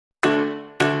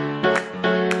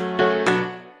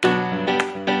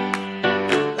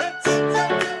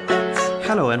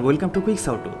Hello and welcome to Quix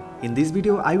How To. In this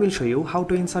video, I will show you how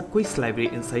to insert Quix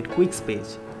Library inside Quix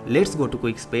Page. Let's go to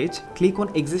Quix Page, click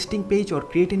on existing page or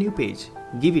create a new page.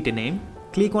 Give it a name.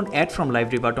 Click on Add from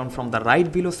Library button from the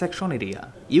right below section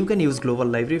area. You can use global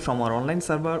library from our online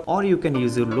server or you can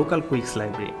use your local Quix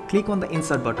library. Click on the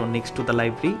insert button next to the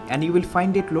library and you will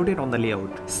find it loaded on the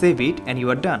layout. Save it and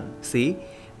you are done. See,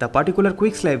 the particular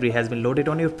Quix library has been loaded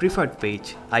on your preferred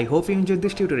page. I hope you enjoyed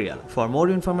this tutorial. For more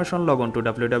information, log on to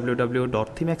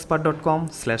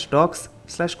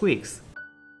www.themexpert.com/docs/Quix.